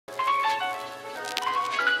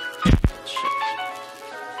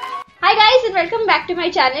guys and welcome back to my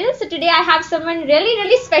channel. So today I have someone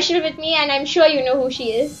really special with me and I'm sure you know who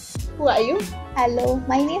she is. Who are you? Hello,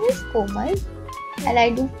 my name is Komal and I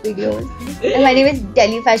do videos. And my name is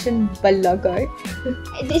Delhi Fashion Blogger.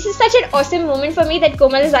 This is such an awesome moment for me that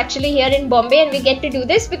Komal is actually here in Bombay and we get to do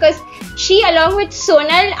this because she along with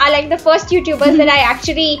Sonal are like the first YouTubers that I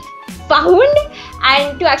actually found,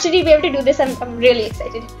 and to actually be able to do this I'm really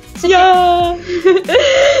excited. So yeah!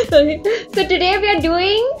 Okay. So today we are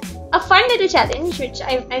doing a fun little challenge which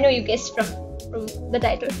I know you guessed from the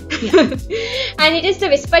title. Yeah. And it is the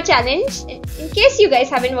Whisper Challenge. In case you guys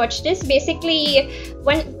haven't watched this, basically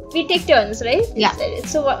we take turns, right? Yeah.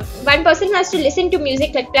 So one person has to listen to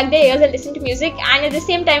music, like plug their ears and listen to music, and at the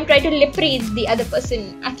same time try to lip read the other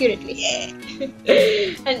person accurately.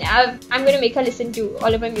 Yeah. And I'm gonna make her listen to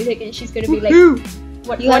all of my music and she's gonna be like,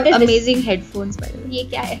 What have is amazing this? Headphones, by the way. Ye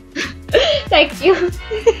kya hai? Thank you.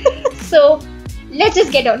 So let's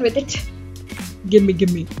just get on with it. Gimme.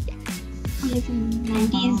 Like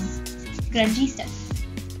 90s grungy stuff.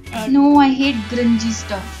 No, I hate grungy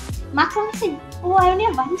stuff. Mark Ronson. Oh, I only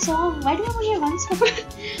have one song. Why do I only have one song?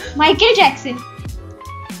 Michael Jackson.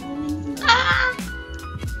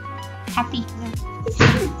 Happy.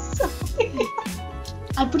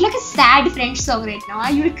 I'll put like a sad French song right now.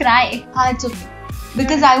 You will cry. It's okay.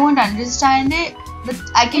 Because I won't understand it, but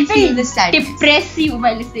I can feel the sadness. Depress you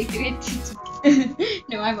by listening to it.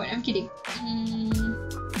 No, I won't. I'm kidding.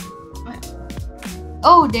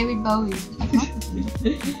 Oh, David Bowie.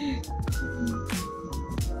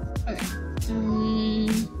 Okay.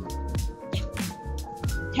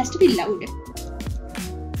 It has to be loud.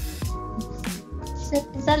 Is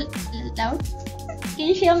that loud? Can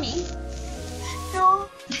you hear me? No.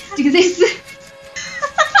 Do this.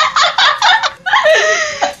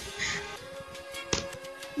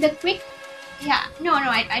 The quick. Yeah. No,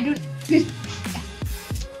 I don't.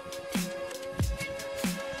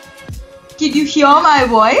 Can you hear my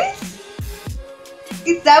voice?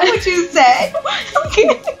 Is that what you said? Okay.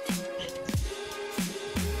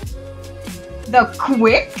 The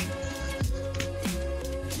quick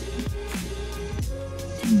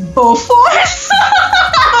Bofors.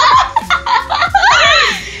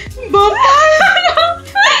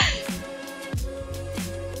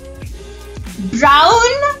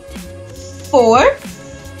 Brown Fort.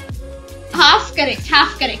 Half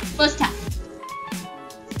correct. First half.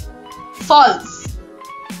 False.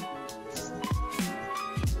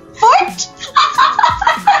 Foot.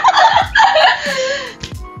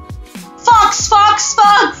 Fox.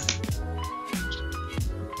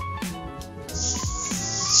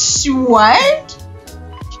 What?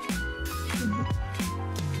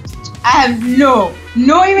 I have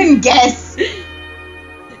no even guess.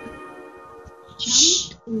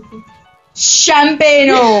 Champagne.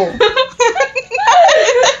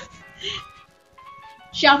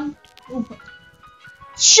 Jump over.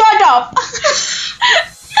 Shut up.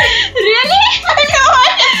 Really? I know.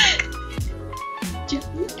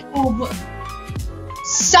 Jumped over.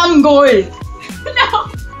 Some gold. No.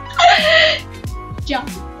 Jump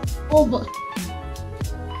over.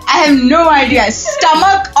 I have no idea.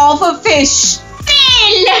 Stomach of a fish.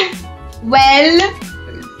 Fail. Well.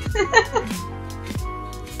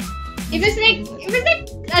 It was like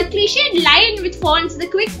a cliched line with fonts. The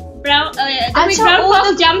quick brown fox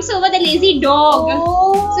jumps over the lazy dog.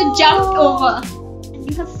 Oh. So jumped over. And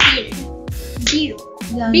you have failed. 0.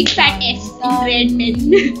 Big fat S in red pen.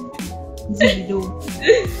 0.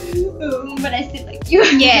 But I still like you.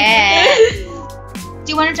 Yeah. Do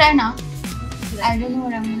you want to try now? I don't know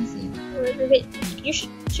what I'm going to say. Wait, you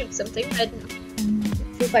should shoot something. I don't know.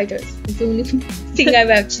 Foo Fighters. It's the only thing I've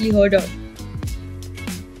actually heard of.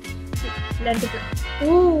 Learn to play.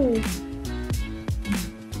 Ooh.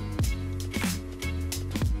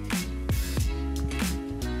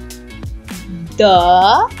 The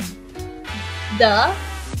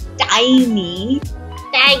tiny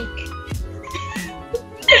Tank.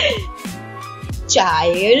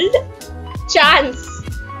 child Chance.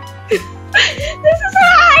 This is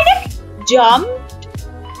hard. jumped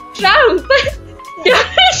Trump.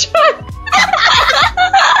 Donald Trump.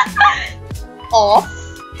 off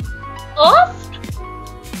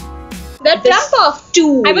The Trump off.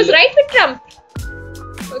 stool. I was right with Trump.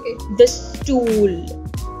 Okay. The stool.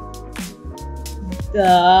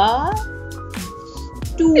 The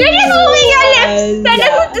stool. You're just moving your lips. That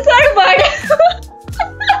is not a word.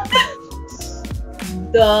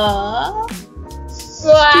 The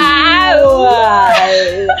Wow.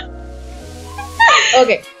 stool.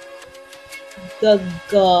 Okay. The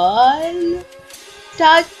girl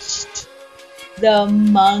touched the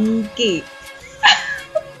monkey.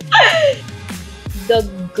 The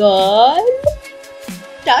girl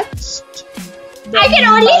touched. I can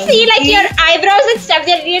only see like your eyebrows and stuff.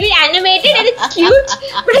 They're really animated and it's cute,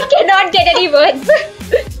 but I cannot get any words.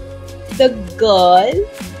 The girl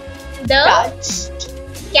The touched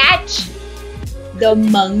catch. the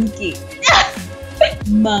monkey.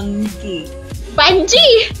 Monkey.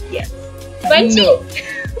 Bungee. Yes. Bungee. No.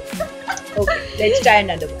 Okay, let's try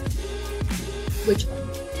another one. Which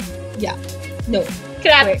one? Yeah. No.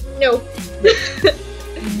 Crap. Wait. No.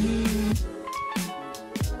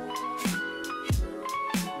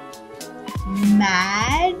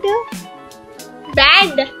 Mad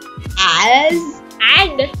Bad. as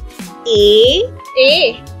And. a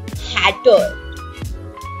A. hatter.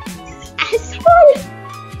 Asshole.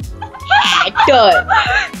 Hatter.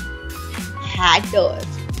 Hatter.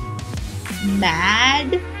 Mad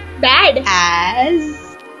Bad. as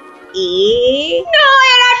a No,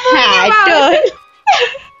 you're not moving your hatter. mouth.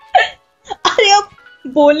 अरे अब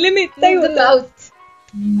बोलने में इतना ही Move the होता है. mouth.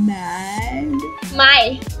 Mad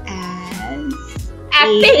My. as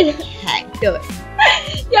Apple. a hatter.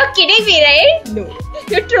 You're kidding me, right? No.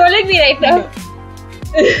 You're trolling me right now.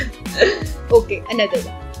 Okay, another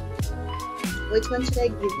one. Which one should I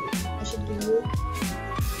give you? I should give you.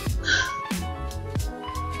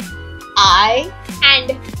 I And.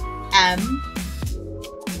 am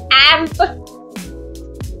Amp.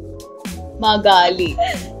 Magali.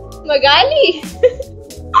 Magali.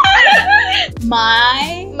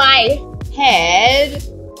 My My. hair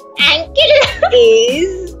Ankle.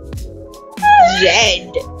 is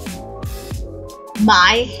red.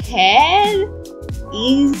 My hair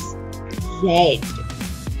is red.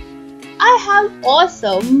 I have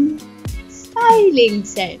awesome styling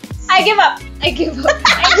sense. I give up. I give up.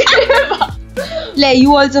 I give up. Like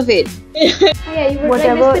you also fail. Yeah, you were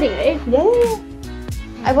Whatever. like whispering, right?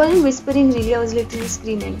 Yeah. I wasn't whispering really, I was literally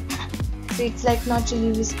screaming. So it's like not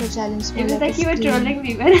really whisper challenge. It was like you were scream. trolling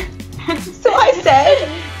me, man. So I said,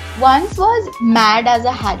 once was mad as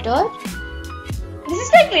a hatter. This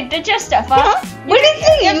is like literature stuff, huh? What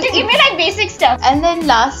is You have to give me like basic stuff. And then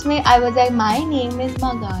last May I was like, my name is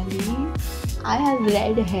Magali. I have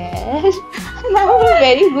red hair. And I have a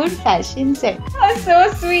very good fashion sense. Oh, so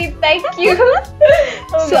sweet. Thank you.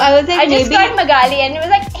 So I was like, I just maybe. got Magali and it was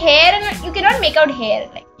like hair and you cannot make out hair.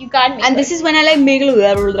 Like you can't make And out. this is when I like make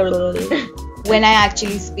when I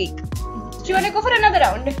actually speak. Do you want to go for another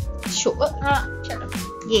round? Sure. Shut up.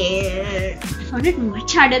 Yeah. I found it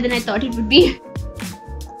much harder than I thought it would be.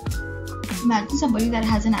 Imagine somebody that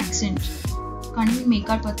has an accent. Can't even make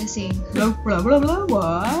out what they're saying. Blah blah blah blah.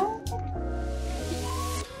 What?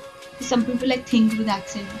 Some people like think with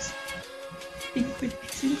accents. Think with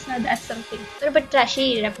accents, now that's something. What about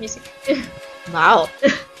trashy rap music? Wow.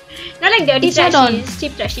 Not like dirty It's not trashy, on. it's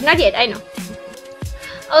cheap trashy. Not yet, I know.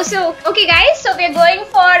 Also, okay guys, so we're going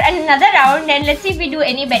for another round and let's see if we do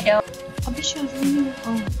any better.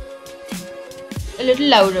 Oh. A little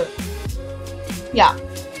louder. Yeah.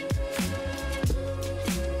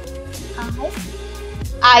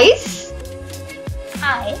 Ice.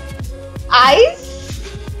 I Ice.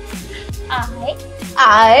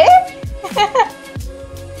 I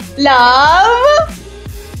love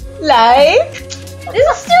like This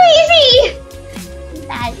is too easy!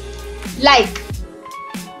 like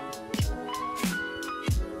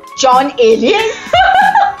John Alien.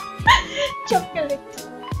 Chocolate.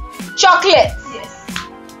 Chocolates. Yes.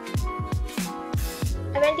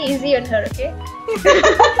 I went easy on her, okay?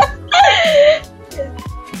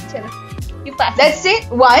 Chalo. You pass. Let's say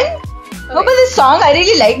one. No, but the song, I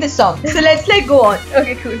really like the song. So let's like go on.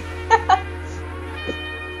 Okay, cool.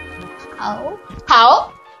 How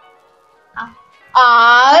How?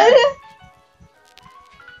 are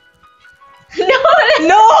No!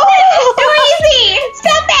 no Too easy!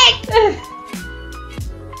 Stop it!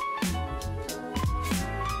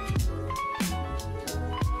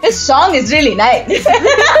 This song is really nice. Is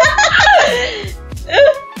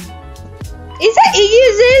that Iggy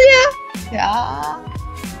Azalea? Yeah.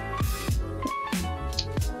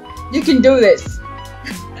 You can do this.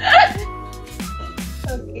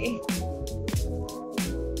 Okay.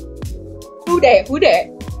 Who there? Who there?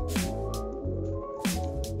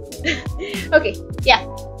 Okay, yeah.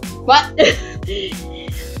 What?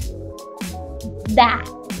 That.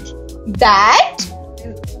 That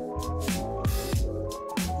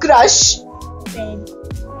crush Red.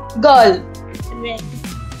 girl. Red.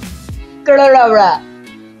 Kra-ra-ra.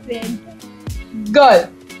 Red. Girl.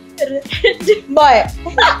 Red. Boy.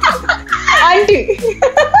 Auntie.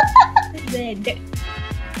 Red.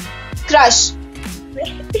 Crush.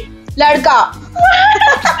 Red. Ladka.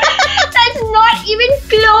 That's not even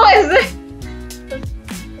close.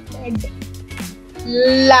 Red.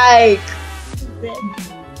 like? Red.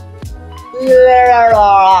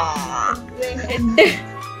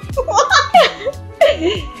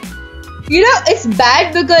 You know, it's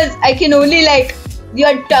bad because I can only like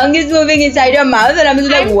your tongue is moving inside your mouth and I'm just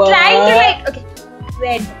like, I'm what? trying to like. Okay.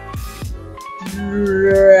 Red.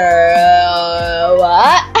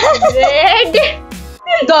 What? Red.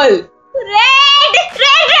 Girl. Red.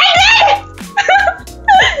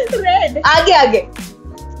 Red. आगे.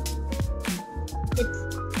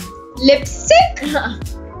 Lipstick?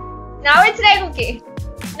 Now it's like okay.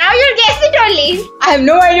 Now you'll guess it only. I have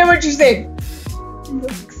no idea what you're saying.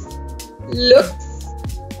 Looks.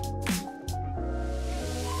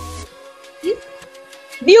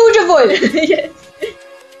 Beautiful. Yes.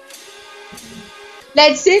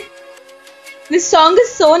 That's it. This song is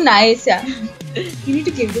so nice, yeah. You need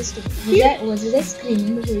to give this to me. Was it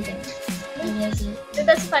screaming the whole time? Or was it? So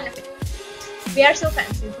that's fun of it. We are so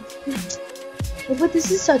fancy. Oh, but this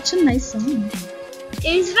is such a nice song.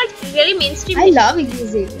 It's like really mainstream. I love Iggy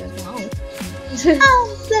Azalea. Wow.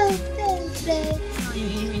 I'm so fancy.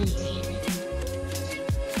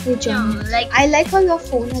 Hey, John. No, like I like how your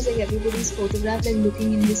phone has like everybody's photograph like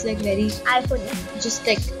looking in this like very iPhone. just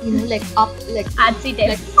like you know like up like Artsy type.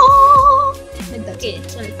 like oh like that. Okay,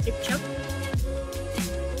 so let's flip shop.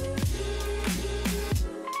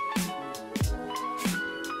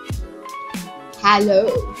 Hello.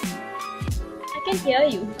 I can hear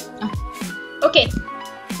you. Ah. Okay,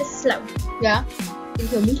 this is loud. Yeah. Can you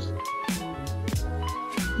hear me?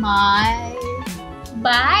 My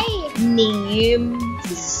Bye. name.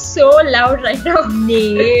 This is so loud right now.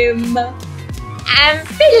 Name.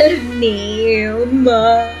 Ample. Name.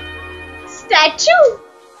 Statue.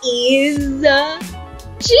 Is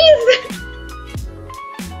Cheese.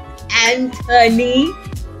 Anthony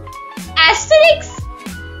Asterix.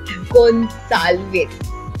 Gonsalves.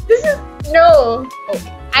 This is no.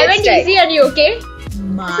 Okay. I went easy on you, okay?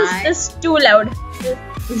 My. This is too loud.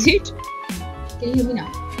 Is it? Can you hear me now?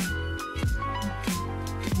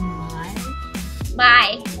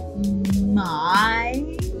 My. My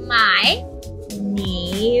My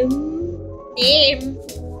name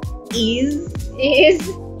is is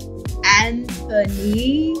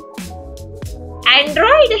Anthony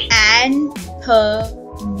Android.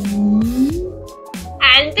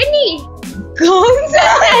 Anthony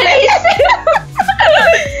Gonzalez.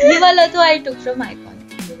 You wala to I took from Icon.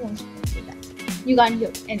 You can't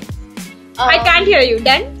hear anyway. I can't hear you.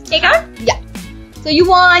 Done? Take out? Yeah. So you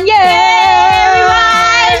won, yay!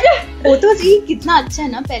 Everyone! वो तो ये कितना अच्छा है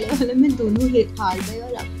ना पहले वाले में दोनों हिट हार गए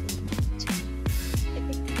और अब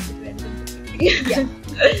Yeah.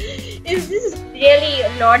 This is really a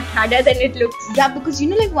lot harder than it looks. yeah, because you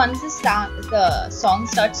know like once the song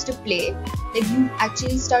starts to play, like you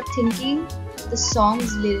actually start thinking the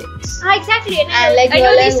song's lyrics. Ah, exactly. And And like I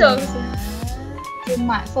know you're these like,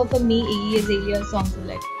 songs. For me, Iggy Azalea songs are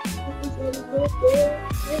like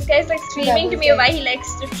This guy's like screaming to me like- why he likes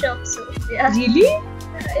strip shops. So yeah. really?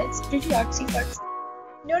 It's pretty artsy fartsy.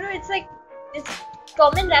 No, it's like it's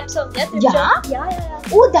common rap song. Yeah. Strip Yeah? shop. Yeah.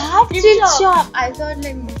 Oh, that's Strip Strip shop. Shop. I thought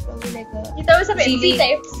like most probably like a You thought it was some MC really-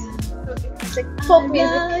 types. Yeah. Okay. It's like folk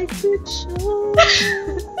music.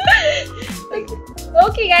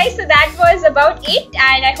 Okay guys, so that was about it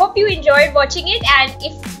and I hope you enjoyed watching it, and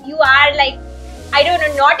if you are like, I don't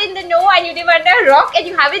know, not in the know and you live under a rock and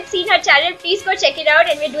you haven't seen her channel, please go check it out,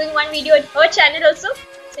 and we're doing one video on her channel also,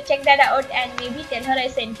 so check that out and maybe tell her I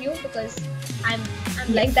sent you because I'm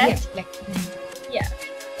like that. Yeah.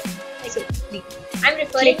 So please. I'm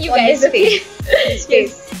referring Click you on guys, this okay?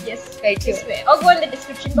 This Yes. right This here. way. Or go in the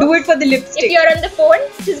description box. Do it for the If lipstick. you're on the phone,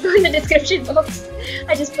 just go in the description box.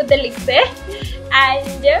 I just put the link there.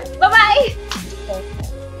 And bye-bye.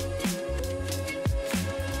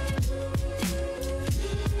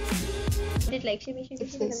 Did like shimmy.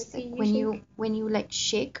 It's this like, when you like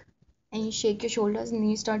shake and you shake your shoulders and then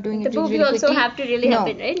you start doing The it really, boobs really also quickly. have to really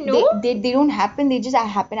happen, right? No? They don't happen, they just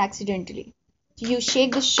happen accidentally. So you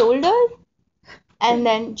shake the shoulder and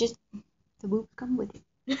then just the boobs come with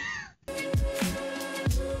it.